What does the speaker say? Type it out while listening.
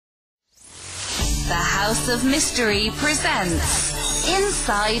House of Mystery presents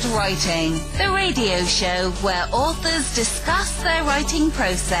Inside Writing, the radio show where authors discuss their writing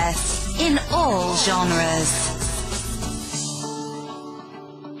process in all genres.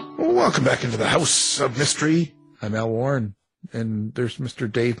 Welcome back into the House of Mystery. I'm Al Warren, and there's Mr.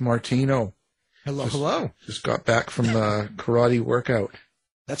 Dave Martino. Hello, hello. Just got back from the karate workout.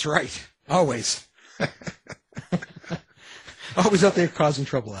 That's right. Always. Always out there causing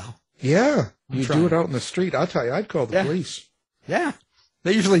trouble, Al. Yeah, you do it out in the street. I'll tell you, I'd call the police. Yeah,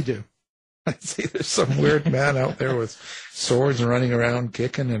 they usually do. I'd say there's some weird man out there with swords and running around,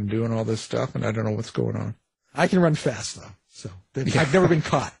 kicking and doing all this stuff, and I don't know what's going on. I can run fast, though, so I've never been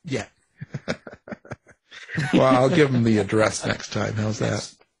caught yet. Well, I'll give him the address next time. How's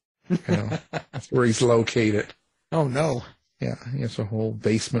that? You know, where he's located. Oh, no. Yeah, he has a whole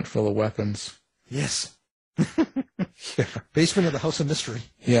basement full of weapons. Yes. Yeah. Basement of the House of Mystery.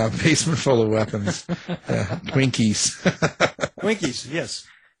 Yeah, basement full of weapons. Twinkies. Twinkies, yes.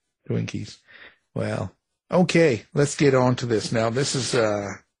 Twinkies. Well, okay, let's get on to this now. This is,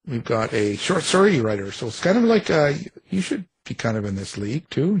 we've got a short story writer, so it's kind of like, you should be kind of in this league,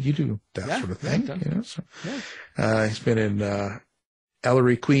 too. You do that sort of thing, you know. So, he's been in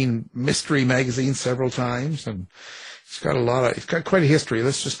Ellery Queen Mystery Magazine several times, and he's got quite a history.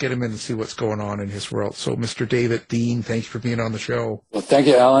 Let's just get him in and see what's going on in his world. So, Mr. David Dean, thanks for being on the show. Well, thank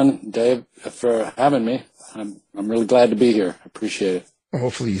you, Alan, Dave, for having me. I'm really glad to be here. I appreciate it. Well,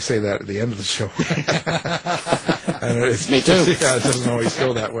 hopefully you say that at the end of the show. Me too. Yeah, it doesn't always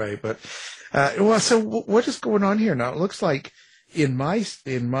go that way. But so what is going on here now? It looks like in my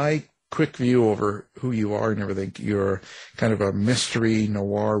quick view over who you are and everything, you're kind of a mystery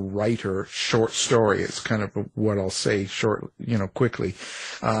noir writer, short story. It's kind of what I'll say short, quickly.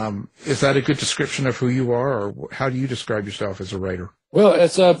 Is that a good description of who you are, or how do you describe yourself as a writer? Well,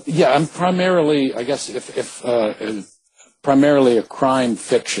 it's I'm primarily, I guess, primarily a crime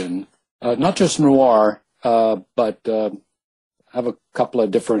fiction, not just noir, but have a couple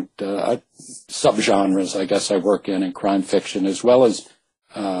of different subgenres, I guess, I work in crime fiction, as well as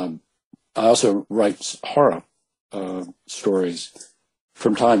I also write horror stories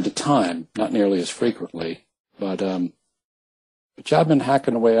from time to time, not nearly as frequently, but I've been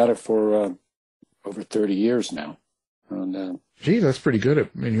hacking away at it for over 30 years now. And, Gee, that's pretty good.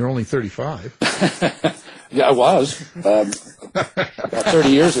 You're only 35. Yeah, I was about 30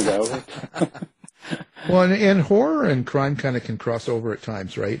 years ago. Well, and horror and crime kind of can cross over at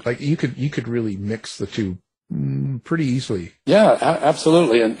times, right? Like you could really mix the two pretty easily. Yeah,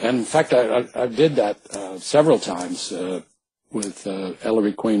 absolutely. And in fact, I did that several times with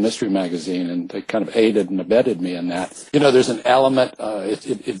Ellery Queen Mystery Magazine, and they kind of aided and abetted me in that. There's an element.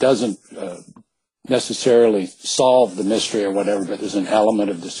 It doesn't necessarily solve the mystery or whatever, but there's an element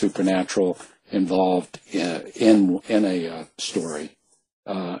of the supernatural involved in a story.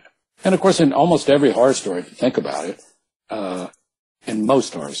 And of course, in almost every horror story, if you think about it, in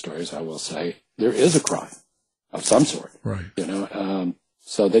most horror stories, I will say, there is a crime of some sort. Right.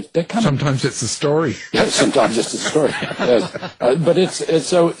 So they kind of... Sometimes it's a story. Yeah, sometimes it's a story. But it's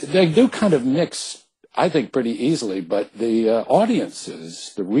so they do kind of mix, I think, pretty easily, but the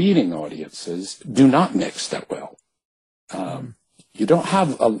audiences, the reading audiences, do not mix that well. You don't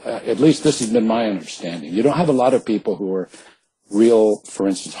have, at least this has been my understanding, you don't have a lot of people who are real, for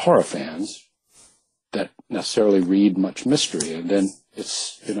instance, horror fans that necessarily read much mystery, and then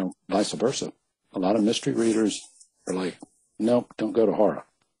it's, vice versa. A lot of mystery readers are like, nope, don't go to horror.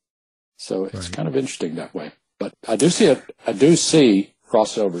 So it's kind of interesting that way. But I do see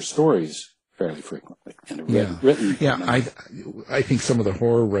crossover stories fairly frequently in written. Yeah, I think some of the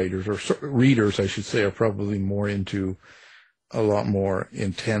horror writers, or readers, I should say, are probably more into a lot more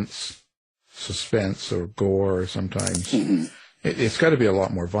intense suspense or gore sometimes. Mm-hmm. It's got to be a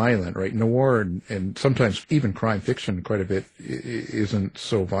lot more violent, right? Noir and sometimes even crime fiction quite a bit isn't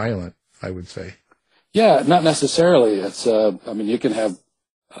so violent, I would say. Yeah, not necessarily. It's, you can have,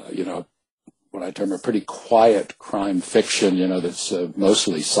 what I term a pretty quiet crime fiction, that's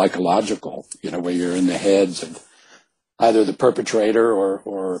mostly psychological, where you're in the heads of either the perpetrator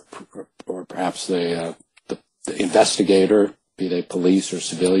or perhaps the investigator, be they police or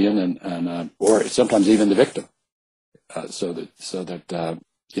civilian, and or sometimes even the victim. So that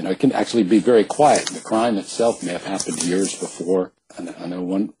it can actually be very quiet. The crime itself may have happened years before. And I know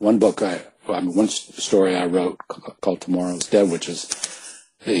one book, one story I wrote called Tomorrow's Dead, which is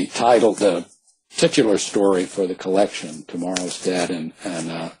the titular story for the collection, Tomorrow's Dead,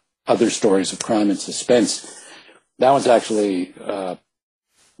 and other stories of crime and suspense. That one's actually,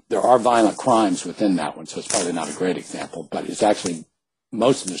 there are violent crimes within that one, so it's probably not a great example, but it's actually,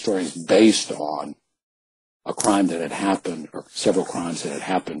 most of the story is based on a crime that had happened, or several crimes that had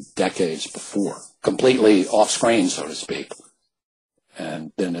happened decades before, completely off screen, so to speak.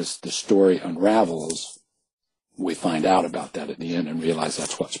 And then as the story unravels, we find out about that at the end and realize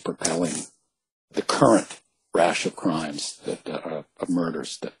that's what's propelling the current rash of crimes that of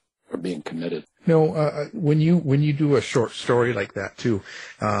murders that are being committed. When you do a short story like that too,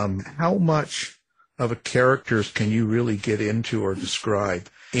 how much of a characters can you really get into or describe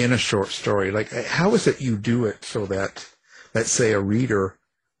in a short story? Like, how is it you do it so that, let's say, a reader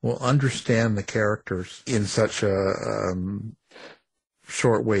will understand the characters in such a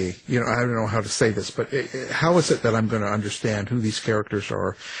short way? I don't know how to say this, but how is it that I'm going to understand who these characters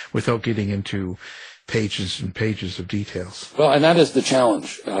are without getting into pages and pages of details? Well, and that is the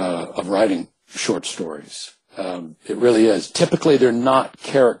challenge of writing short stories. It really is. Typically, they're not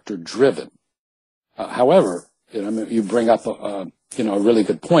character-driven. However, you bring up a really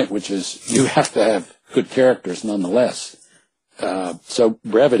good point, which is you have to have good characters nonetheless. So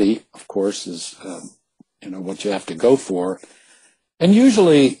brevity, of course, is what you have to go for. And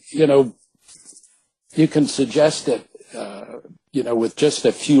usually, you can suggest it, with just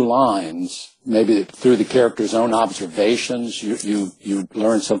a few lines, maybe through the character's own observations, you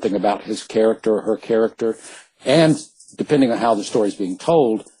learn something about his character or her character. And depending on how the story is being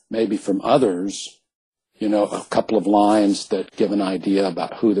told, maybe from others, a couple of lines that give an idea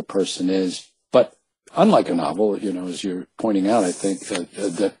about who the person is. But unlike a novel, as you're pointing out, I think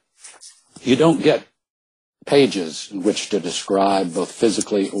that you don't get pages in which to describe both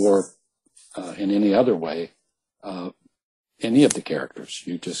physically or in any other way any of the characters.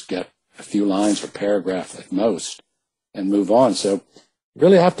 You just get a few lines or paragraph at most and move on. So you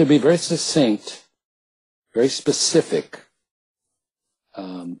really have to be very succinct, very specific,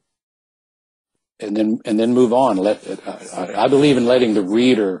 and then move on. I believe in letting the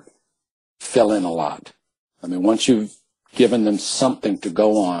reader fill in a lot. I mean, once you've given them something to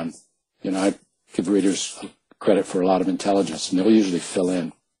go on, I give readers credit for a lot of intelligence, and they'll usually fill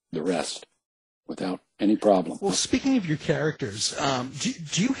in the rest without any problem. Well, speaking of your characters,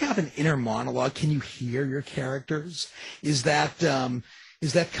 do you have an inner monologue? Can you hear your characters? Is that and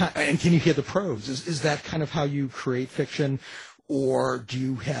can you hear the prose? Is that kind of how you create fiction, or do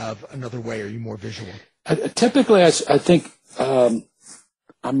you have another way? Are you more visual? Typically, I think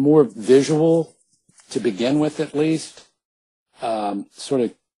I'm more visual to begin with, at least. Sort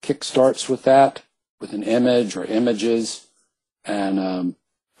of kickstarts with that, with an image or images, and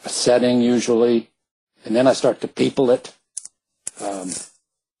a setting usually. And then I start to people it, kind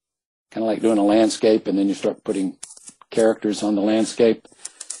of like doing a landscape, and then you start putting characters on the landscape.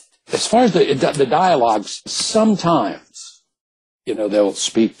 As far as the dialogues, sometimes, they'll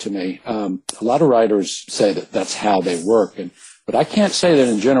speak to me. A lot of writers say that that's how they work, but I can't say that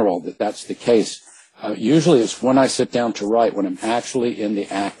in general that that's the case. Usually it's when I sit down to write, when I'm actually in the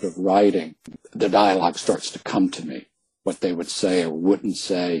act of writing, the dialogue starts to come to me, what they would say or wouldn't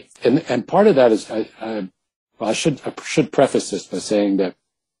say. And part of that is, I should preface this by saying that,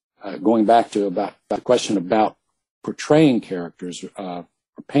 going back to about the question about portraying characters, or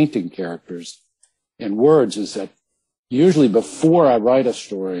painting characters in words, is that usually before I write a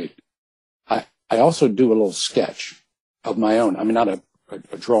story, I also do a little sketch of my own. I mean, not a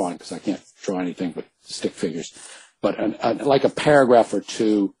drawing, because I can't draw anything but stick figures, but like a paragraph or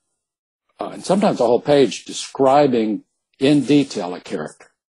two, and sometimes a whole page describing in detail a character.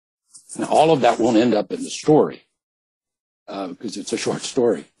 Now, all of that won't end up in the story because it's a short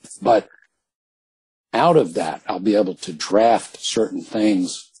story, but out of that, I'll be able to draft certain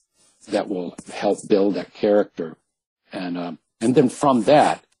things that will help build that character, and then from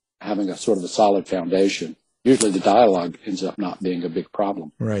that, having a sort of a solid foundation. Usually the dialogue ends up not being a big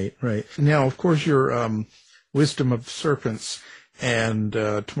problem. Right. Now, of course, your Wisdom of Serpents and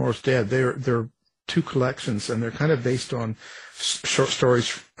Tomorrow's Dead, they're two collections, and they're kind of based on short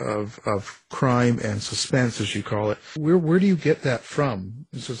stories of crime and suspense, as you call it. Where do you get that from?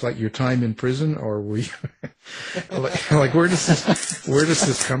 Is this like your time in prison, or were you like where does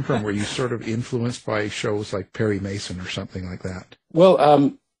this come from? Were you sort of influenced by shows like Perry Mason or something like that? Well,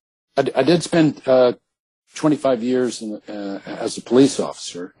 I did spend 25 years as a police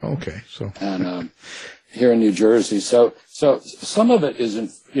officer. Okay, so and here in New Jersey, so some of it is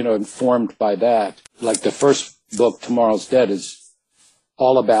informed by that. Like the first book, Tomorrow's Dead, is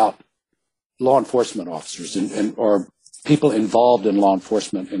all about law enforcement officers or people involved in law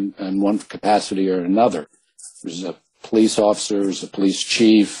enforcement in one capacity or another. There's a police officer, there's a police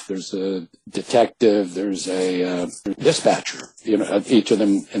chief, there's a detective, there's a dispatcher. Each of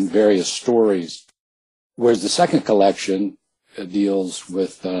them in various stories. Whereas the second collection deals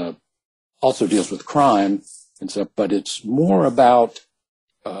with also deals with crime and stuff, but it's more about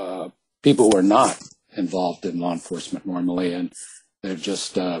people who are not involved in law enforcement normally, and they're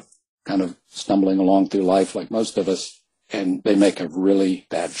just kind of stumbling along through life like most of us, and they make a really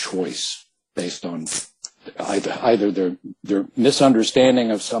bad choice based on either their misunderstanding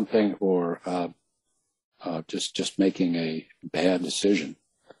of something or just making a bad decision.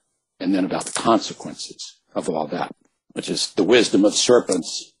 And then about the consequences of all that, which is the wisdom of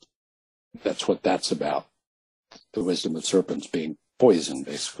serpents. That's what that's about. The wisdom of serpents being poison,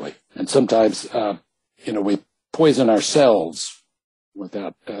 basically. And sometimes, we poison ourselves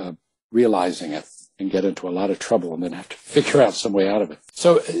without realizing it and get into a lot of trouble and then have to figure out some way out of it.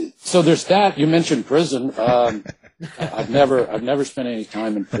 So there's that. You mentioned prison. I've never spent any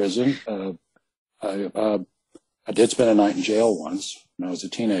time in prison. I did spend a night in jail once when I was a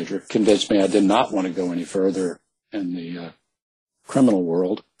teenager. Convinced me I did not want to go any further in the criminal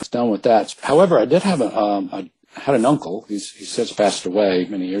world. I was done with that. However, I did have I had an uncle. He's since passed away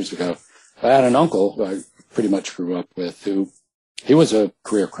many years ago. I had an uncle who I pretty much grew up with he was a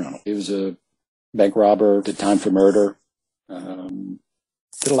career criminal. He was a bank robber, did time for murder,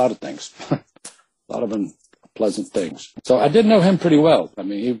 did a lot of things, a lot of unpleasant things. So I did know him pretty well. I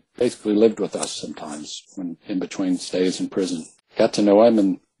mean, he basically lived with us sometimes when in between stays in prison. Got to know him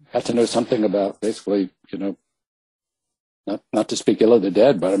and got to know something about basically, not to speak ill of the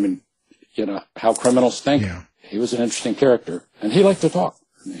dead, but I mean, how criminals think. Yeah. He was an interesting character, and he liked to talk.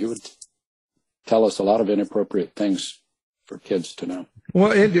 He would tell us a lot of inappropriate things for kids to know.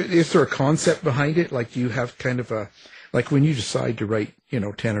 Well, and is there a concept behind it? Like, do you have kind of like when you decide to write,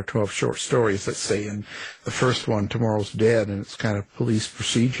 10 or 12 short stories, let's say, and the first one, Tomorrow's Dead, and it's kind of police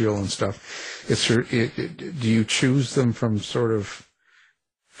procedural and stuff, do you choose them from sort of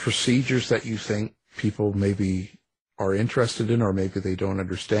procedures that you think people maybe are interested in, or maybe they don't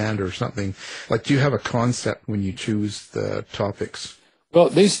understand or something? Like, do you have a concept when you choose the topics? Well,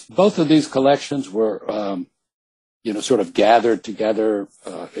 both of these collections were, sort of gathered together,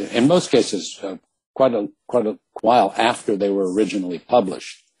 in most cases, quite a while after they were originally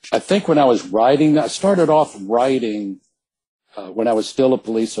published. I think when I was writing, I started off writing when I was still a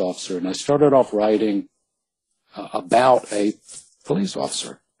police officer, and I started off writing about a police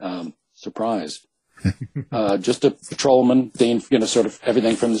officer. Surprise. Just a patrolman, sort of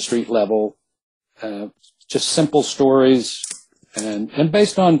everything from the street level, just simple stories, and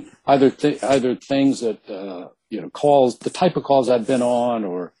based on either things that calls, the type of calls I'd been on,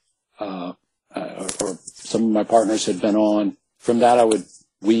 or some of my partners had been on. From that, I would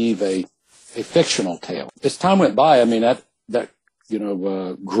weave a fictional tale. As time went by, I mean that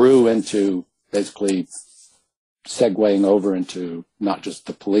grew into basically segueing over into not just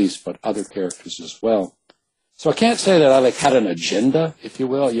the police, but other characters as well. So I can't say that I had an agenda, if you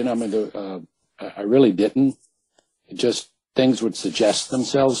will. I really didn't. It just, things would suggest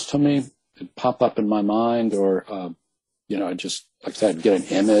themselves to me. It'd pop up in my mind, or, I just, like I said, I'd get an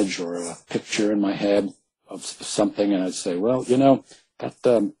image or a picture in my head of something, and I'd say, well,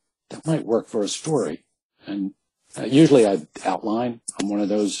 that might work for a story. And usually I'd outline. I'm one of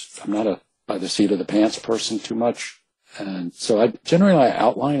those, I'm not a by the seat of the pants person too much. And so I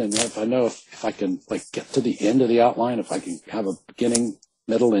outline, and if I know if I can get to the end of the outline, if I can have a beginning,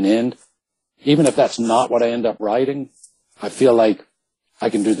 middle, and end, even if that's not what I end up writing, I feel like I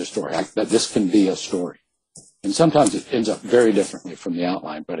can do the story, that this can be a story. And sometimes it ends up very differently from the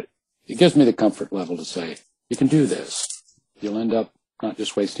outline, but it gives me the comfort level to say, you can do this. You'll end up not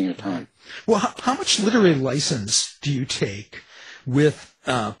just wasting your time. Well, how much literary license do you take with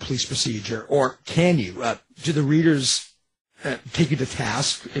police procedure, or can you? Do the readers take you to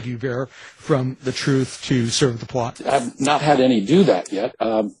task if you veer from the truth to serve the plot? I've not had any do that yet,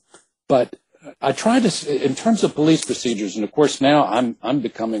 but I try to, in terms of police procedures, and of course now I'm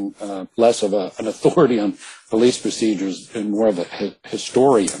becoming less of an authority on police procedures and more of a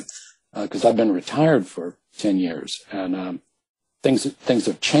historian, because I've been retired for 10 years, and things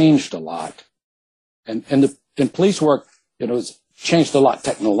have changed a lot, and in police work, it's changed a lot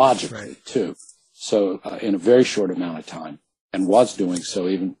technologically, right, too. So in a very short amount of time, and was doing so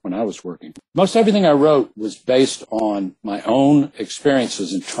even when I was working. Most everything I wrote was based on my own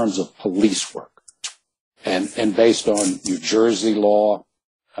experiences in terms of police work, and based on New Jersey law.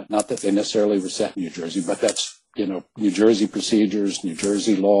 Not that they necessarily were set in New Jersey, but that's, New Jersey procedures, New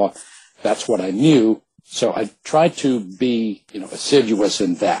Jersey law. That's what I knew. So I tried to be, assiduous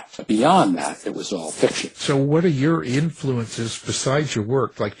in that. Beyond that, it was all fiction. So what are your influences besides your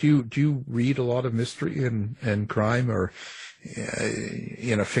work? Like, do you read a lot of mystery and crime, or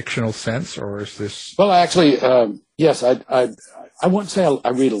in a fictional sense, or is this? Well, actually, yes, I I won't say I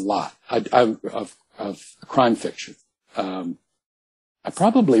read a lot of crime fiction. I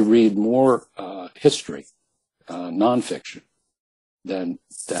probably read more history, nonfiction, than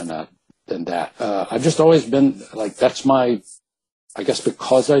that. I've just always been like, that's my, I guess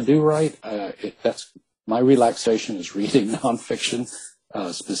because I do write, that's my relaxation is reading nonfiction,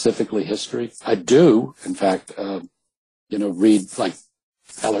 specifically history. I do, in fact, read like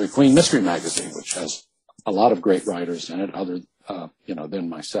Ellery Queen Mystery Magazine, which has a lot of great writers in it, other, than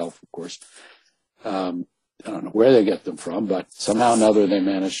myself, of course. I don't know where they get them from, but somehow or another they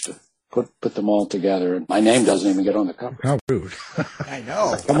managed to put them all together. And my name doesn't even get on the cover. How rude. I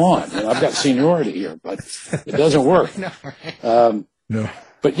know. Come on. I've got seniority here, but it doesn't work. No, right? No.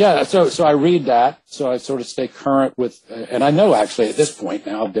 But yeah, so I read that. So I sort of stay current with, and I know actually at this point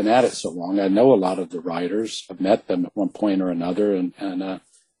now, I've been at it so long, I know a lot of the writers. I've met them at one point or another, and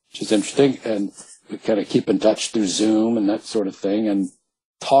which is interesting. And we kind of keep in touch through Zoom and that sort of thing, and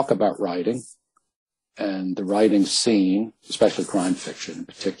talk about writing and the writing scene, especially crime fiction in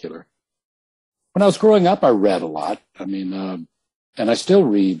particular. When I was growing up, I read a lot. I mean, and I still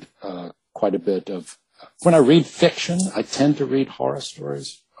read quite a bit of. When I read fiction, I tend to read horror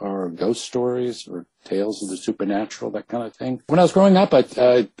stories or ghost stories or tales of the supernatural, that kind of thing. When I was growing up, I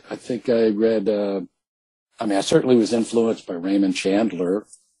think I read. I certainly was influenced by Raymond Chandler,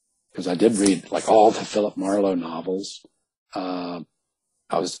 because I did read like all the Philip Marlowe novels.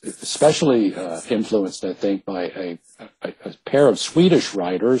 I was especially influenced, I think, by a pair of Swedish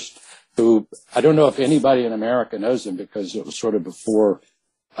writers who, I don't know if anybody in America knows them, because it was sort of before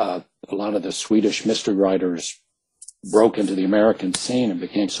a lot of the Swedish mystery writers broke into the American scene and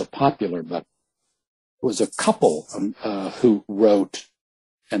became so popular. But it was a couple who wrote,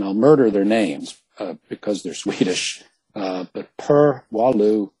 and I'll murder their names because they're Swedish, but Per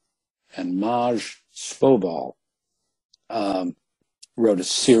Wahlöö and Maj Spovall wrote a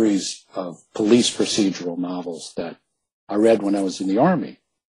series of police procedural novels that I read when I was in the Army.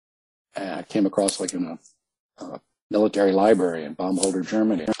 And I came across like in a military library in Baumholder,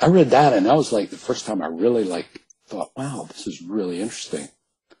 Germany. I read that, and that was like the first time I really thought, wow, this is really interesting.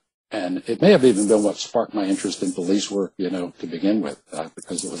 And it may have even been what sparked my interest in police work, to begin with,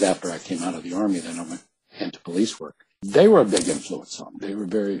 because it was after I came out of the Army that I went into police work. They were a big influence on me. They were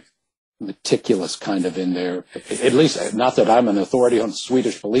very meticulous kind of in their, at least, not that I'm an authority on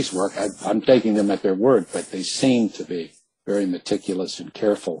Swedish police work, I'm taking them at their word, but they seem to be very meticulous and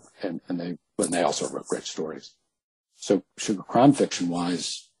careful, and they also wrote great stories. So crime fiction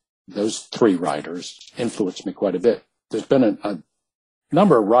wise, those three writers influenced me quite a bit. There's been a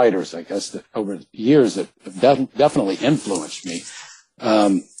number of writers, I guess, that over the years that have definitely influenced me.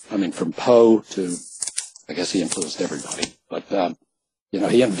 From Poe to, I guess he influenced everybody, but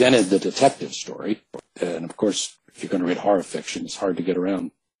he invented the detective story. And of course, if you're going to read horror fiction, it's hard to get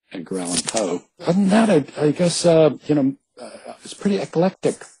around Edgar Allan Poe. Other than that, I guess, it's pretty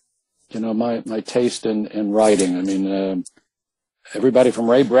eclectic, my taste in writing. Everybody from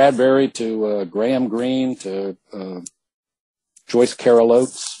Ray Bradbury to Graham Greene to Joyce Carol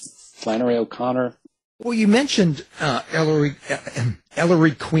Oates, Flannery O'Connor. Well, you mentioned Ellery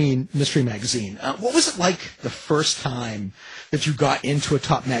Queen Mystery Magazine. What was it like the first time that you got into a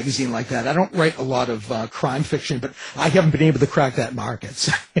top magazine like that? I don't write a lot of crime fiction, but I haven't been able to crack that market.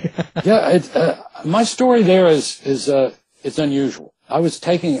 Yeah, my story there is unusual. I'd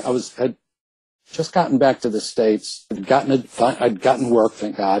just gotten back to the States. I'd gotten work,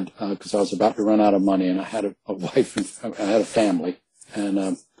 thank God, because I was about to run out of money, and I had a wife and I had a family,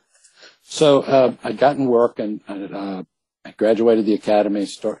 and so I'd gotten work, and I graduated the academy, I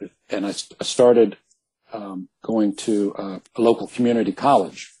started going to a local community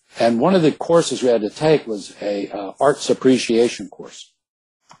college. And one of the courses we had to take was a arts appreciation course.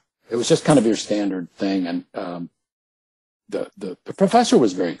 It was just kind of your standard thing, and the professor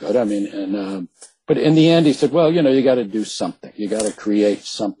was very good. But in the end, he said, well, you got to do something. You got to create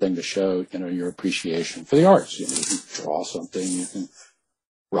something to show, your appreciation for the arts. You can draw something, you can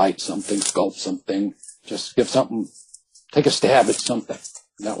write something, sculpt something, just give something, take a stab at something.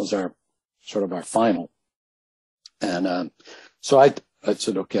 And that was our final. And so I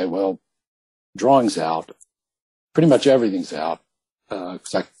said, okay, well, drawing's out. Pretty much everything's out,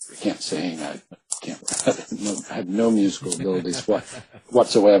 because I can't sing. I have no musical abilities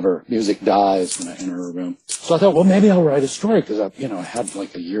whatsoever. Music dies when I enter a room. So I thought, well, maybe I'll write a story, because I had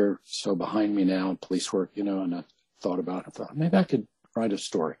like a year or so behind me now in police work, and I thought about it. I thought maybe I could write a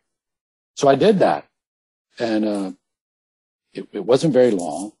story. So I did that, and it wasn't very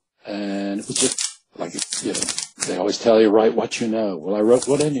long, and it was just like, they always tell you, write what you know. Well, I wrote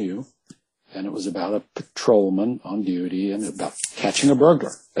what I knew, and it was about a patrolman on duty and about catching a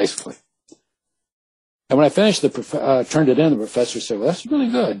burglar, basically. And when I finished, turned it in, the professor said, "Well, that's really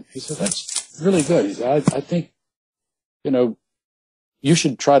good." He said, "That's really good." He said, I think, you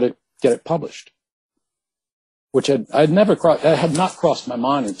should try to get it published," which had not crossed my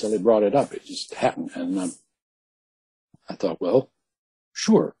mind until he brought it up. It just hadn't. And I thought, well,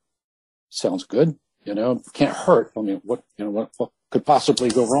 sure, sounds good. Can't hurt. I mean, what could possibly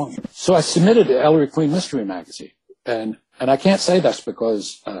go wrong? So I submitted to Ellery Queen Mystery Magazine, and I can't say that's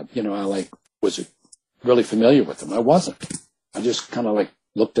because I was really familiar with them. I wasn't. I just kind of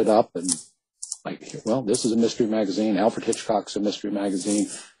looked it up and well, this is a mystery magazine. Alfred Hitchcock's a mystery magazine,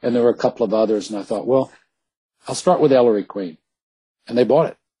 and there were a couple of others. And I thought, well, I'll start with Ellery Queen, and they bought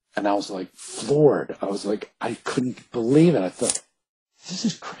it, and I was floored. I was I couldn't believe it. I thought, this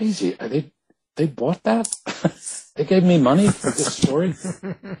is crazy. They bought that? They gave me money for this story?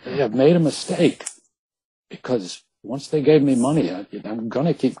 They have made a mistake, because once they gave me money, I'm going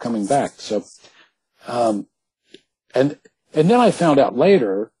to keep coming back. So, and then I found out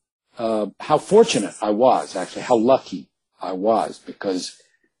later how fortunate I was, actually, how lucky I was, because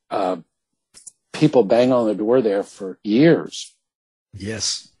people bang on the door there for years.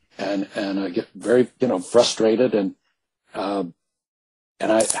 Yes. And I get very, frustrated, and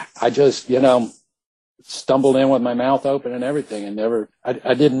I just, stumbled in with my mouth open and everything, and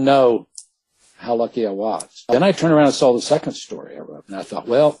I didn't know how lucky I was. Then I turned around and saw the second story I wrote, and I thought,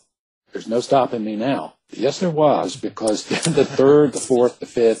 well, there's no stopping me now. Yes, there was, because the third, the fourth, the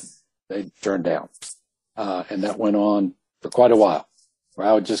fifth, they turned down. And that went on for quite a while, where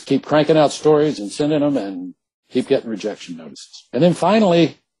I would just keep cranking out stories and sending them and keep getting rejection notices. And then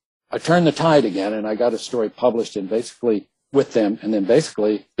finally, I turned the tide again, and I got a story published, and basically with them, and then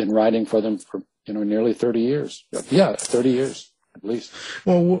basically been writing for them for, nearly 30 years. Yeah, 30 years at least.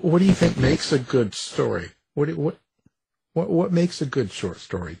 Well, what do you think makes a good story? What makes a good short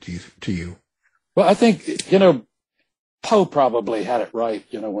story to you? Well, I think, Poe probably had it right,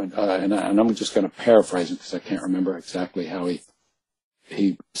 when, and I'm just going to paraphrase it because I can't remember exactly how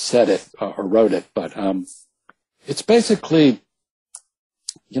he said it or wrote it, but it's basically,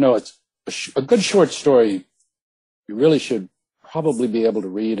 it's a good short story. You really should probably be able to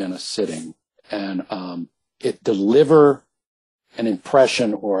read in a sitting, and it deliver an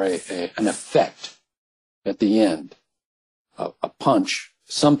impression or an effect at the end, a punch,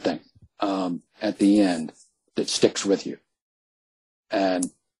 something at the end that sticks with you.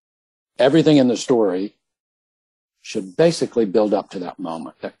 And everything in the story should basically build up to that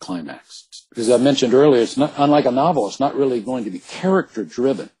moment, that climax. Because I mentioned earlier, it's not, unlike a novel, it's not really going to be character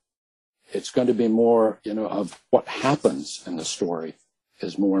driven. It's going to be more, of what happens in the story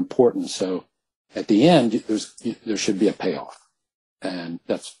is more important. So at the end, there should be a payoff. And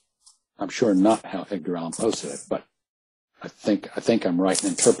that's, I'm sure, not how Edgar Allan Poe said it, but I think I'm right in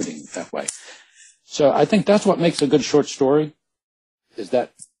interpreting it that way. So I think that's what makes a good short story, is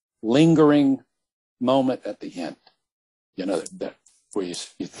that lingering moment at the end. That where you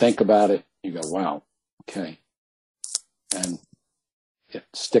think about it, you go, wow, okay. And it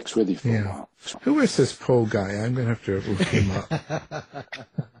sticks with you for a while. So. Who is this Poe guy? I'm going to have to look him up.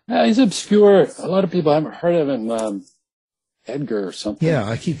 Yeah, he's obscure. A lot of people haven't heard of him. Edgar or something. Yeah,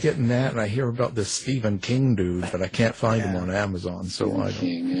 I keep getting that, and I hear about this Stephen King dude, but I can't find him on Amazon. So Stephen I don't.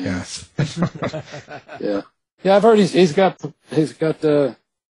 King, yeah. Yes. Yeah. I've heard he's got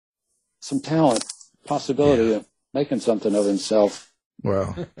some talent, possibility of making something of himself.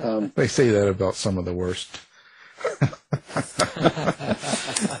 Well, they say that about some of the worst.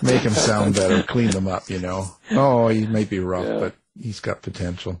 Make him sound better, clean them up, Oh, he may be rough, but he's got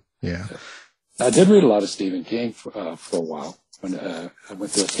potential. Yeah. I did read a lot of Stephen King for a while. When I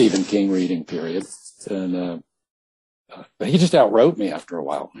went through a Stephen King reading period, and but he just outwrote me after a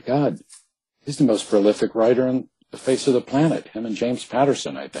while. My God, he's the most prolific writer on the face of the planet. Him and James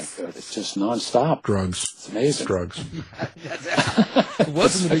Patterson, I think. It's just nonstop. Drugs. It's amazing. Drugs. It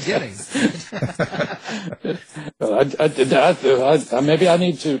was in the beginning. Maybe I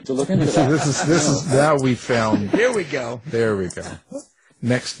need to look into that. This is now we found. Here we go. There we go.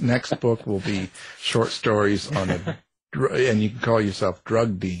 Next book will be short stories on and you can call yourself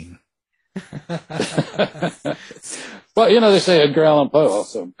Drug Dean. Well, they say Edgar Allan Poe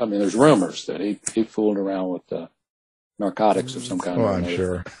also. I mean, there's rumors that he fooled around with narcotics of some kind. Oh, I'm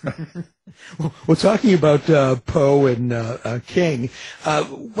sure. Well, talking about Poe and King,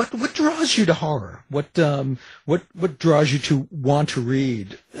 what draws you to horror? What draws you to want to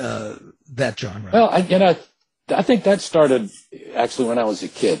read that genre? Well, I think that started actually when I was a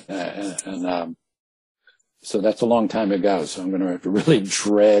kid, and so that's a long time ago. So I'm going to have to really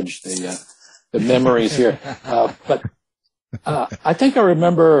dredge the the memories here. But I think I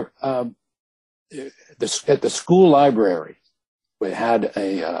remember at the school library, we had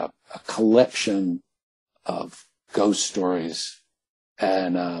a collection of ghost stories,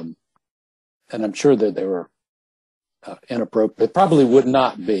 and I'm sure that they were inappropriate. It probably would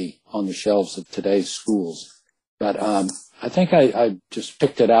not be on the shelves of today's schools, but I think I just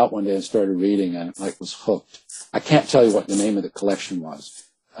picked it out one day and started reading, and was hooked. I can't tell you what the name of the collection was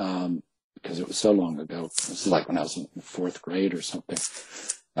because it was so long ago. It was like when I was in the fourth grade or something.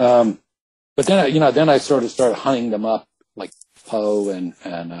 But then I sort of started hunting them up, like Poe, and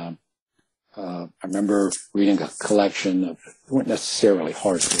I remember reading a collection of, they weren't necessarily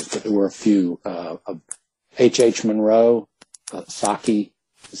horror stories, but there were a few of H.H. Munro, Saki,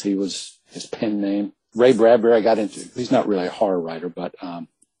 as he was his pen name. Ray Bradbury I got into. He's not really a horror writer, but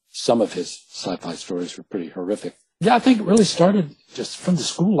some of his sci-fi stories were pretty horrific. Yeah, I think it really started just from the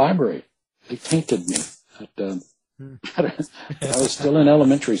school library. They tainted me. I was still in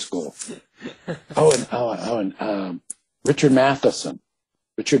elementary school. And Richard Matheson,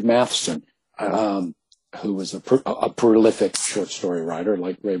 who was a prolific short story writer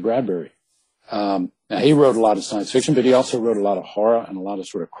like Ray Bradbury. Now, he wrote a lot of science fiction, but he also wrote a lot of horror and a lot of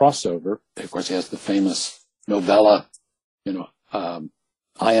sort of crossover. Of course, he has the famous novella,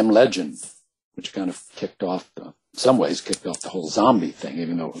 I Am Legend, which kind of kicked off the whole zombie thing,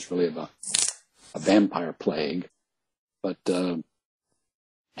 even though it was really about a vampire plague. But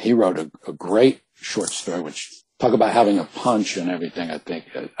he wrote a great short story, which talk about having a punch and everything. I think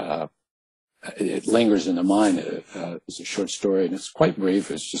it lingers in the mind. It's a short story, and it's quite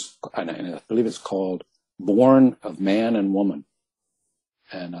brief. It's just, and I believe it's called "Born of Man and Woman,"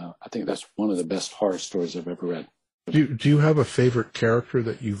 and I think that's one of the best horror stories I've ever read. Do you have a favorite character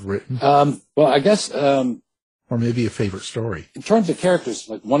that you've written? Well, I guess, or maybe a favorite story. In terms of characters,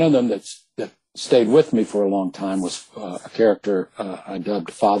 like one of them that stayed with me for a long time was a character I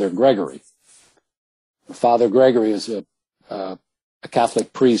dubbed Father Gregory. Father Gregory is a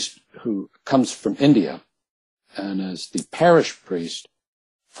Catholic priest who comes from India and is the parish priest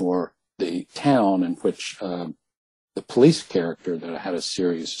for the town in which the police character that I had a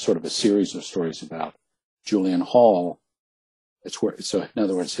series of stories about, Julian Hall. So in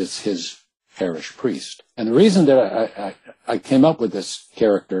other words, it's his parish priest. And the reason that I came up with this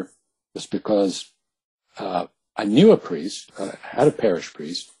character was because I knew a priest, had a parish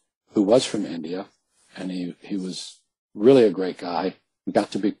priest who was from India, and he was really a great guy. We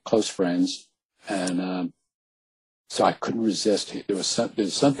got to be close friends, and so I couldn't resist. There was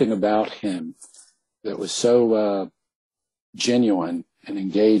something about him that was so genuine and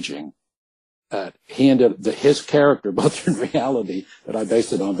engaging that he ended up, his character, both in reality that I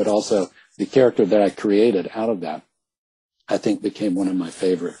based it on, but also the character that I created out of that, I think became one of my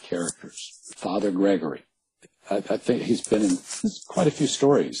favorite characters, Father Gregory. I think he's been in quite a few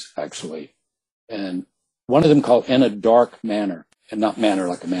stories, actually. And one of them called In a Dark Manor, and not manor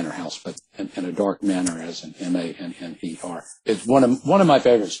like a manor house, but in a dark manor as in M-A-N-N-E-R. It's one of my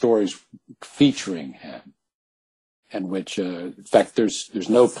favorite stories featuring him, in which, in fact, there's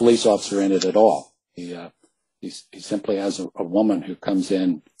no police officer in it at all. He simply has a woman who comes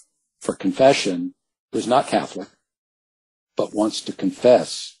in for confession, who's not Catholic, but wants to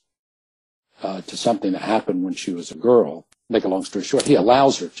confess to something that happened when she was a girl. Make a long story short, he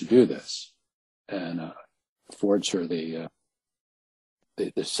allows her to do this and affords her the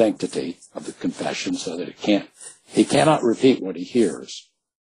sanctity of the confession so that he cannot repeat what he hears.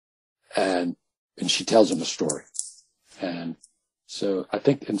 And she tells him a story. And so I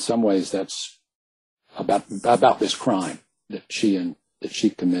think in some ways that's about this crime that she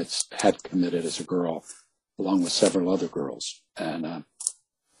had committed as a girl, along with several other girls. And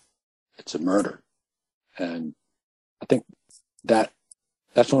it's a murder. And I think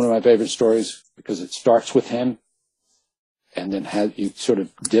that's one of my favorite stories because it starts with him, and then you sort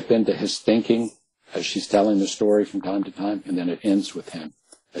of dip into his thinking as she's telling the story from time to time, and then it ends with him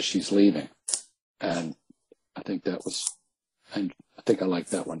as she's leaving. And I think I like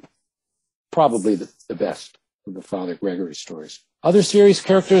that one. Probably the best of the Father Gregory stories. Other series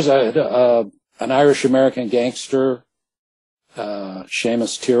characters, I had an Irish-American gangster,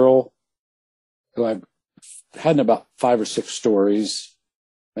 Seamus Tyrrell, who I've had in about 5 or 6 stories,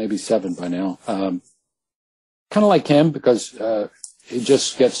 maybe 7 by now. Kind of like him because he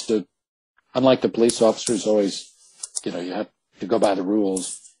just gets to, unlike the police officers, always, you have to go by the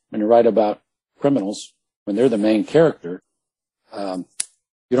rules. When you write about criminals, when they're the main character, you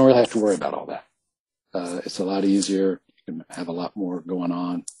don't really have to worry about all that. It's a lot easier. You can have a lot more going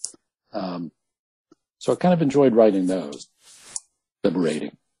on. So I kind of enjoyed writing those.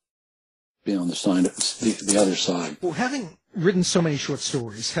 Liberating. be on the other side. Well, having written so many short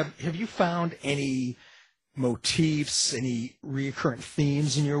stories, have you found any motifs, any recurrent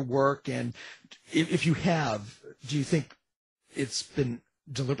themes in your work? And if you have, do you think it's been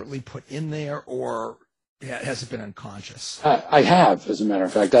deliberately put in there, or has it been unconscious? I have, as a matter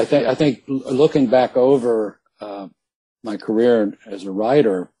of fact. I think looking back over my career as a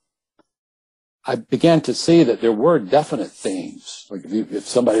writer, I began to see that there were definite themes. Like if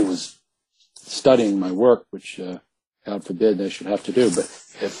somebody was studying my work, which God forbid they should have to do, but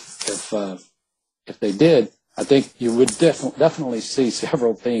if they did, I think you would definitely see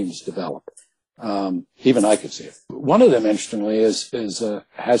several themes develop. Even I could see it. One of them, interestingly,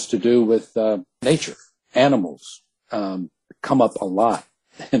 has to do with nature. Animals come up a lot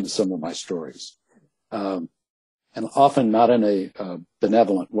in some of my stories, and often not in a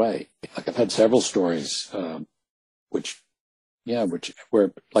benevolent way. Like I've had several stories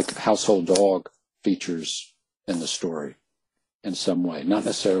where like a household dog features in the story in some way, not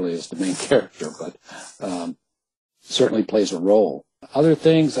necessarily as the main character, but certainly plays a role. Other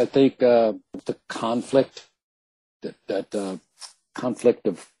things, I think, the conflict, that conflict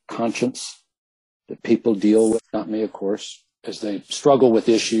of conscience that people deal with, not me, of course, as they struggle with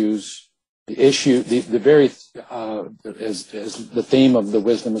issues. The issue, the very, as the theme of the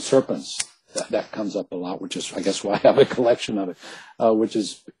wisdom of serpents, that comes up a lot, which is, I guess, why I have a collection of it, which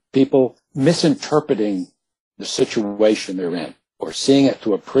is people misinterpreting the situation they're in, or seeing it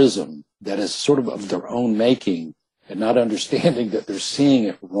through a prism that is sort of their own making, and not understanding that they're seeing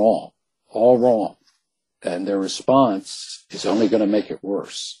it wrong, all wrong. And their response is only going to make it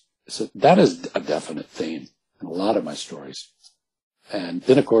worse. So that is a definite theme in a lot of my stories. And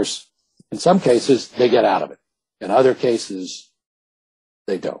then, of course, in some cases, they get out of it. In other cases,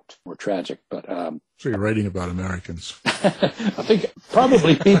 they don't. More tragic, but... So you're writing about Americans. I think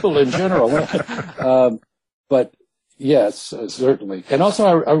probably people in general. But yes, certainly. And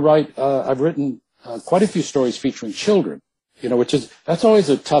also I've written quite a few stories featuring children, that's always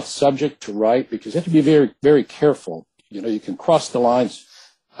a tough subject to write because you have to be very, very careful. You can cross the lines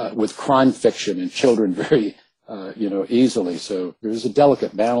with crime fiction and children very, easily. So there's a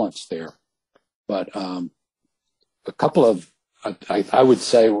delicate balance there. But a couple of, I would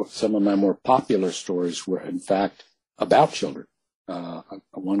say some of my more popular stories were, in fact, about children.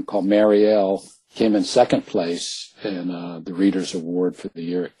 One called Marielle came in second place in the Reader's Award for the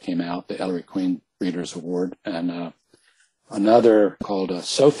year it came out, the Ellery Queen Reader's Award. And another called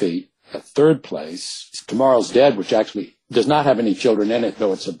Sophie at third place. Tomorrow's Dead, which actually does not have any children in it,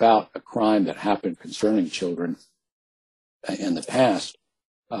 though it's about a crime that happened concerning children in the past,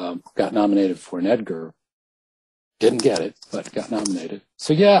 got nominated for an Edgar. Didn't get it, but got nominated.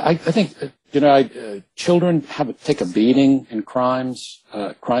 So yeah, I think, children take a beating in crimes.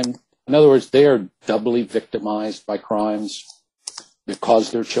 In other words, they are doubly victimized by crimes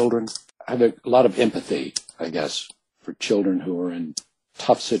because they're children. I have a lot of empathy, I guess, for children who are in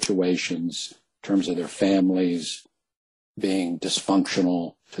tough situations in terms of their families being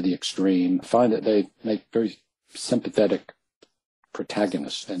dysfunctional to the extreme. I find that they make very sympathetic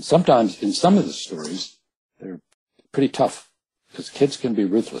protagonists. And sometimes in some of the stories, they're pretty tough because kids can be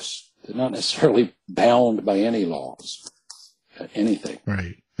ruthless. They're not necessarily bound by any laws, anything.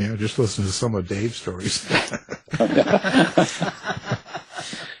 Right. Yeah, just listen to some of Dave's stories.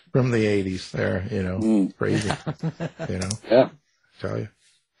 From the 80s there, crazy, Yeah. Tell you.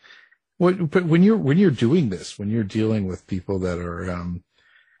 But when you're doing this, when you're dealing with people that are,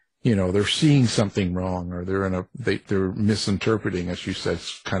 they're seeing something wrong, or they're misinterpreting, as you said,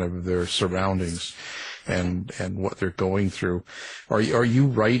 kind of their surroundings and what they're going through. Are you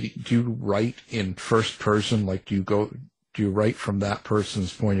writing? Do you write in first person? Like, do you write from that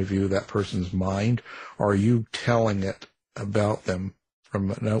person's point of view, that person's mind, or are you telling it about them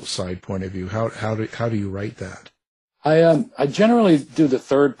from an outside point of view? How do you write that? I generally do the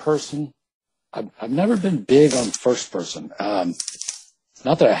third person. I've never been big on first person.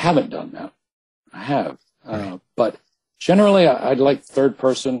 Not that I haven't done that. I have. But generally I'd like third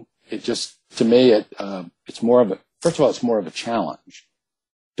person. It just, to me, it's more of a challenge.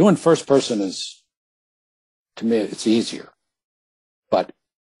 Doing first person is, to me, it's easier. But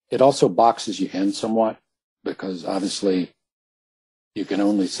it also boxes you in somewhat because obviously you can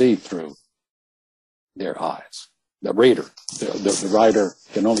only see through their eyes. The reader, the writer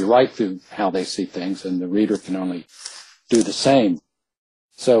can only write through how they see things, and the reader can only do the same.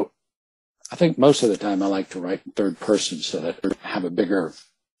 So I think most of the time I like to write in third person so that I have a bigger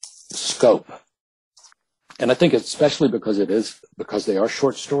scope. And I think especially because they are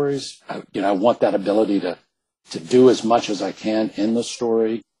short stories, I want that ability to do as much as I can in the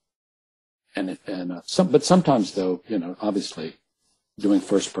story But sometimes though, obviously doing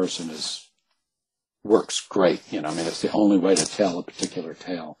first person works great. I mean, it's the only way to tell a particular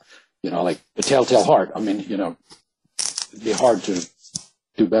tale. Like the Telltale Heart. I mean, it'd be hard to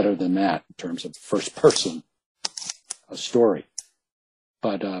do better than that in terms of first person story.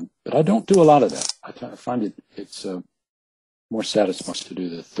 But I don't do a lot of that. I find it's more satisfying to do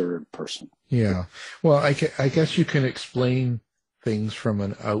the third person. Yeah. Well, I guess you can explain things from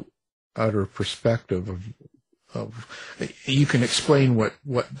an outer perspective of you can explain what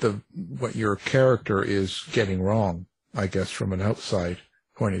your character is getting wrong, I guess, from an outside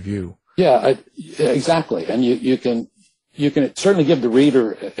point of view. Yeah, exactly. And you can certainly give the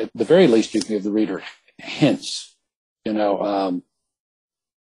reader, at the very least, you can give the reader hints. You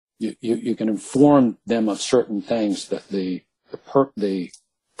can inform them of certain things that the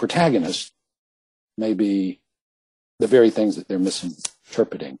protagonist may be the very things that they're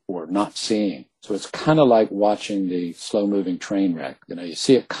misinterpreting or not seeing. So it's kind of like watching the slow-moving train wreck. You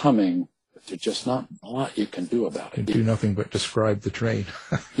see it coming, but there's just not a lot you can do about it. And do nothing but describe the train.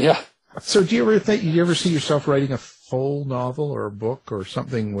 Yeah. So do you ever see yourself writing a full novel or a book or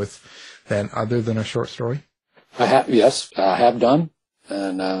something other than a short story? Yes, I have done.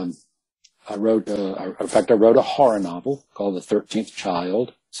 And I wrote a horror novel called The 13th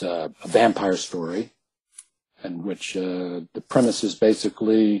Child. It's a vampire story, in which the premise is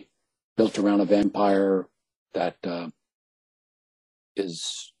basically built around a vampire that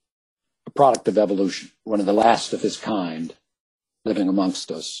is a product of evolution, one of the last of his kind living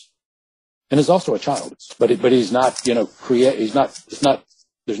amongst us, and is also a child. But he's not, he's not.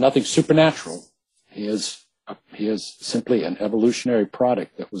 There's nothing supernatural. He is simply an evolutionary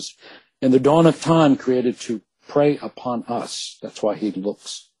product that was, in the dawn of time, created to prey upon us. That's why he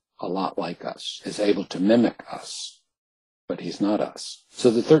looks a lot like us, is able to mimic us, but he's not us. So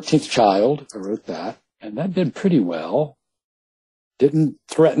The 13th Child, I wrote that, and that did pretty well. Didn't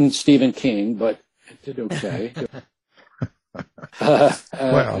threaten Stephen King, but it did okay.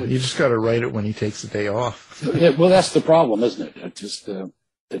 Well, you just got to write it when he takes the day off. Well, that's the problem, isn't it? Just the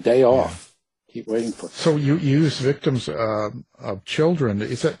day off. Keep waiting for it. So you use victims of children.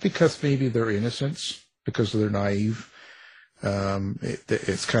 Is that because maybe they're innocents, because they're naive?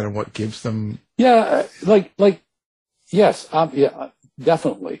 It's kind of what gives them. Yeah, yes, yeah,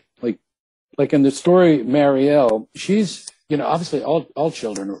 definitely. Like in the story, Marielle, she's, obviously all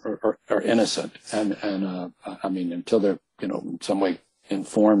children are innocent, and I mean, until they're, in some way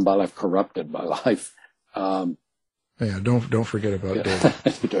informed by life, corrupted by life. Yeah, don't forget about David.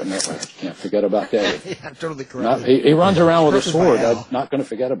 You can't forget about David. Yeah, totally correct. He runs around with a sword. I'm not going to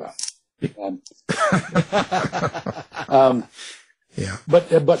forget about it. Yeah,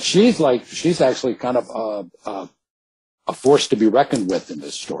 but she's actually kind of a force to be reckoned with in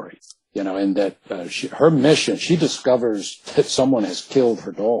this story. In that her mission, she discovers that someone has killed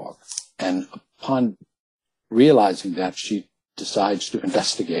her dog, and upon realizing that, she decides to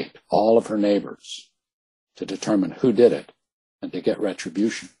investigate all of her neighbors to determine who did it and to get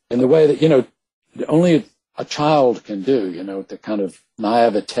retribution in the way that only a child can do. The kind of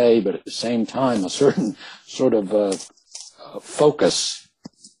naivete, but at the same time a certain sort of focus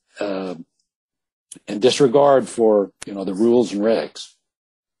and disregard for the rules and regs.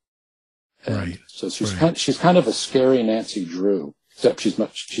 And right. So she's kind of a scary Nancy Drew, except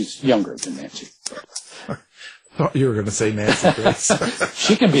she's younger than Nancy. I thought you were going to say Nancy Grace.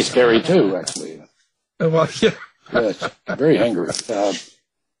 She can be scary too, actually. Well, yeah. Yeah, she's very angry.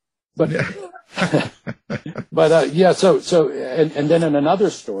 But yeah. So and then in another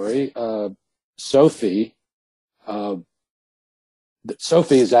story, Sophie.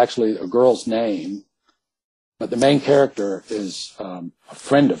 Sophie is actually a girl's name, but the main character is a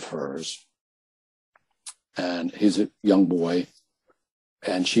friend of hers, and he's a young boy,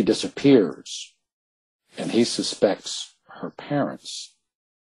 and she disappears, and he suspects her parents.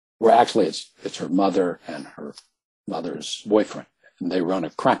 Well, actually, it's her mother and her mother's boyfriend, and they run a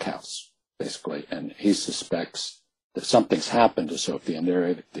crack house, basically, and he suspects that something's happened to Sophie, and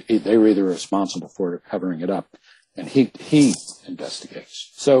they're either responsible for covering it up, and he investigates.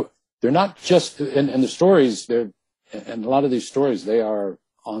 So they're not just in the stories. In a lot of these stories, they are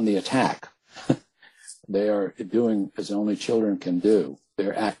on the attack. They are doing as only children can do.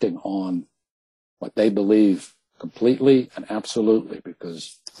 They're acting on what they believe completely and absolutely,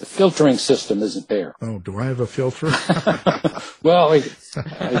 because the filtering system isn't there. Oh, do I have a filter? Well,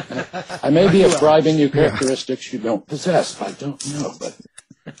 I may be ascribing you characteristics you don't possess. I don't know, but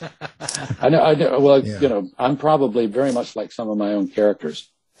I know. Well, yeah. I'm probably very much like some of my own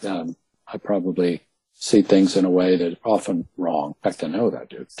characters. I probably see things in a way that are often wrong. In fact, I know that,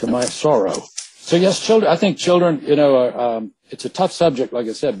 dude, to my sorrow. So yes, children, I think children, it's a tough subject, like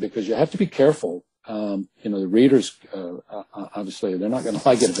I said, because you have to be careful. The readers, obviously, they're not going to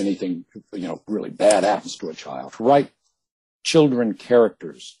like it if anything, really bad happens to a child. To write children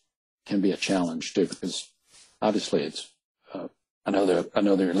characters can be a challenge too, because obviously it's, I know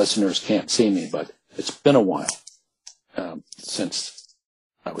their listeners can't see me, but it's been a while, since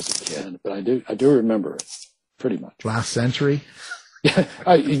I was a kid, but I do remember it pretty much. Last century? Yeah,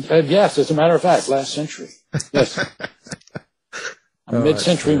 yes, as a matter of fact, last century. Yes.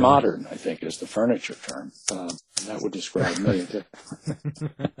 Mid-century modern, I think, is the furniture term. That would describe me.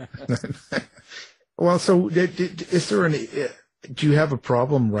 Well, so is there any? Do you have a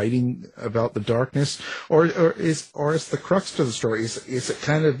problem writing about the darkness, or is the crux to the story? Is it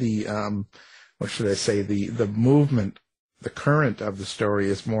kind of the what should I say? The movement, the current of the story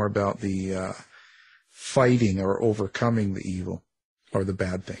is more about the fighting or overcoming the evil or the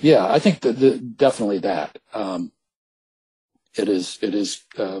bad thing. Yeah, I think definitely that. It is,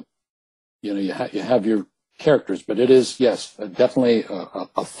 you have your characters, but it is, yes, definitely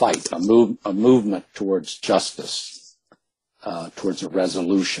a fight, a movement towards justice, towards a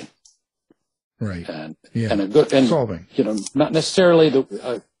resolution. Right. And a good, and, solving. Not necessarily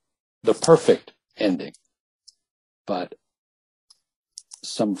the perfect ending, but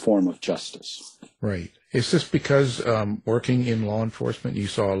some form of justice. Right. Is this because, working in law enforcement, you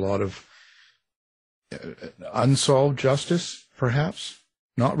saw a lot of unsolved justice, perhaps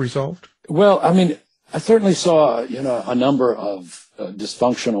not resolved? Well, I mean, I certainly saw, a number of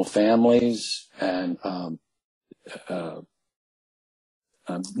dysfunctional families, and I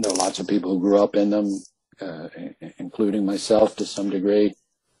know lots of people who grew up in them, including myself to some degree.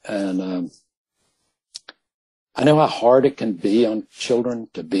 And I know how hard it can be on children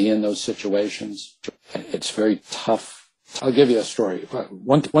to be in those situations. It's very tough. I'll give you a story.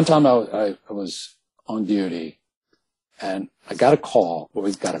 One time I was on duty, and we got a call,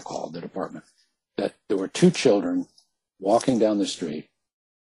 the department, that there were two children walking down the street,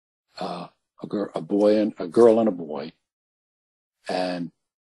 a girl and a boy, and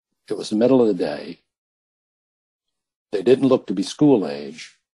it was the middle of the day. They didn't look to be school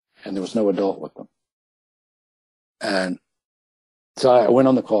age, and there was no adult with them. And so I went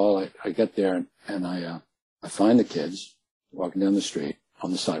on the call. I get there, and I find the kids walking down the street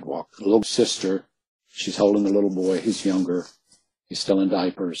on the sidewalk. The little sister, she's holding the little boy. He's younger. He's still in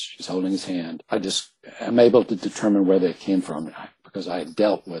diapers. She's holding his hand. I'm able to determine where they came from because I had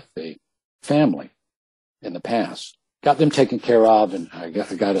dealt with the family in the past. Got them taken care of, and I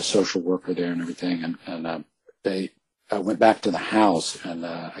got a social worker there and everything. And I went back to the house, and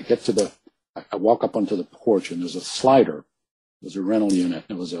I walk up onto the porch, and there's a slider. It was a rental unit.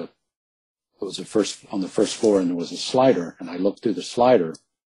 It was on the first floor, and there was a slider. And I looked through the slider,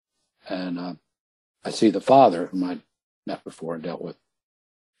 and I see the father, whom I'd met before and dealt with,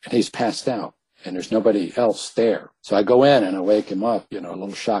 and he's passed out, and there's nobody else there. So I go in and I wake him up, a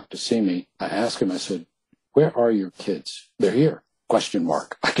little shocked to see me. I ask him, I said, "Where are your kids?" "They're here." ? I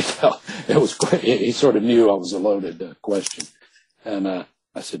could tell. It was great. He sort of knew I was a loaded question. And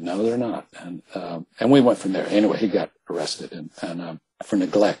I said, "No, they're not." And we went from there. Anyway, he got arrested and for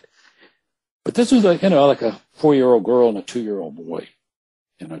neglect. But this was like a 4-year-old girl and a 2-year-old boy,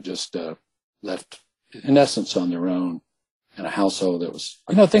 just left in essence on their own in a household that was,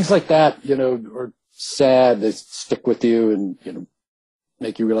 things like that, are sad. They stick with you and,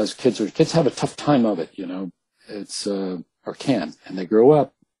 make you realize kids have a tough time of it, it's, or can, and they grow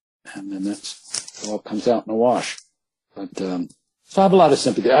up, and then it all comes out in a wash. But, so I have a lot of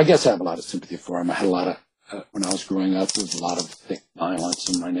sympathy. I guess I have a lot of sympathy for him. I had a lot of, when I was growing up, there was a lot of thick violence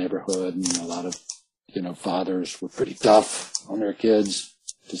in my neighborhood, and a lot of, fathers were pretty tough on their kids,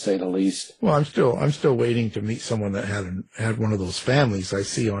 to say the least. Well, I'm still waiting to meet someone that had one of those families I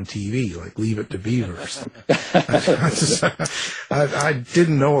see on TV, like Leave It to Beaver or something. I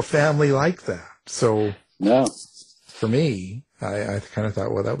didn't know a family like that. So no, for me, I kind of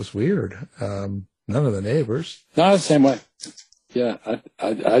thought, well, that was weird. None of the neighbors. No, the same way. Yeah,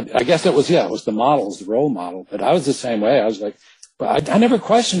 I guess it was the model, it was the role model. But I was the same way. I was like, but I never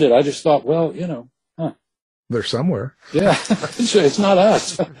questioned it. I just thought, well, they're somewhere. Yeah, it's not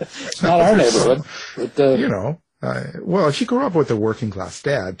us. It's not our neighborhood. But, well, if you grew up with a working class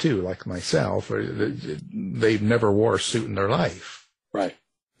dad too, like myself, or they never wore a suit in their life. Right.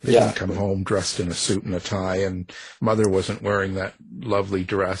 They didn't come home dressed in a suit and a tie, and mother wasn't wearing that lovely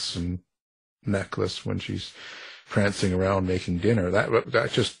dress and necklace when she's prancing around making dinner. That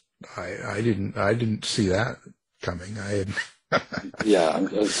just I didn't see that coming. Yeah,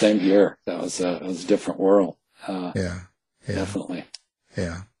 same here. That was a different world. Yeah. Definitely.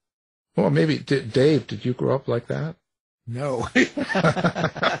 Yeah. Well, maybe, Dave, did you grow up like that? No,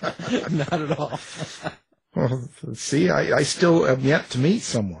 not at all. Well, see, I still have yet to meet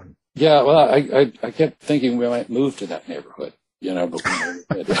someone. Yeah, well, I kept thinking we might move to that neighborhood,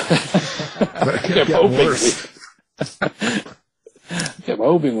 but But it kept getting worse. kept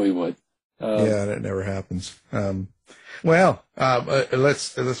hoping we would. Yeah, that never happens. Well,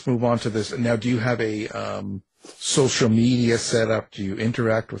 let's move on to this. Now, do you have a social media set up? Do you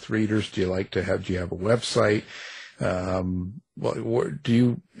interact with readers? Do you do you have a website?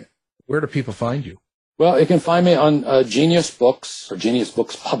 Where do people find you? Well, you can find me on Genius Books or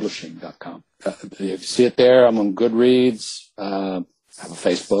geniusbookspublishing.com. You can see it there. I'm on Goodreads. I have a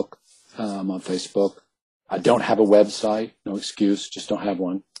Facebook. I'm on Facebook. I don't have a website. No excuse. Just don't have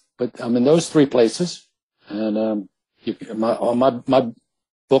one. But I'm in those three places. And all my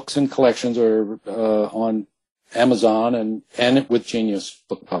books and collections are on Amazon and with Genius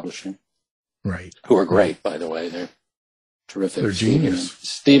Book Publishing. Right. Who are great, by the way. They're terrific. They're genius.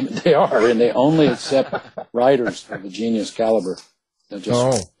 Steve, they are, and they only accept writers of a genius caliber. Is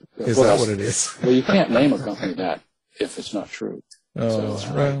that what it is? Well, you can't name a company that if it's not true. Oh,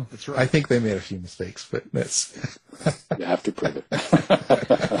 So, well, That's right. I think they made a few mistakes, but that's you have to prove it.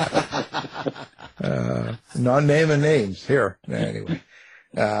 not naming names here. Anyway.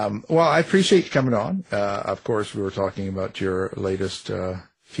 Well, I appreciate you coming on. Of course, we were talking about your latest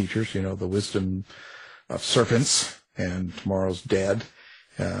features, The Wisdom of Serpents and Tomorrow's Dead,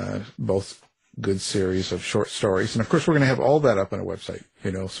 both good series of short stories. And, of course, we're going to have all that up on our website,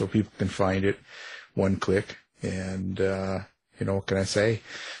 so people can find it one click. And, what can I say?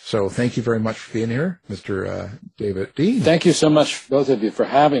 So thank you very much for being here, Mr. David Dean. Thank you so much, both of you, for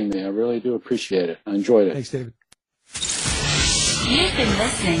having me. I really do appreciate it. I enjoyed it. Thanks, David. You've been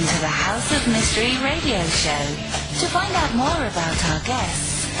listening to the House of Mystery radio show. To find out more about our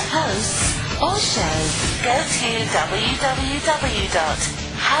guests, hosts, or shows, go to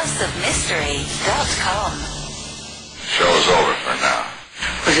www.houseofmystery.com. Show's over for now.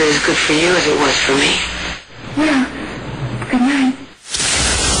 Was it as good for you as it was for me? Yeah. Good night.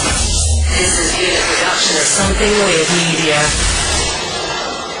 This has been a production of Something Weird Media.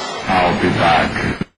 I'll be back.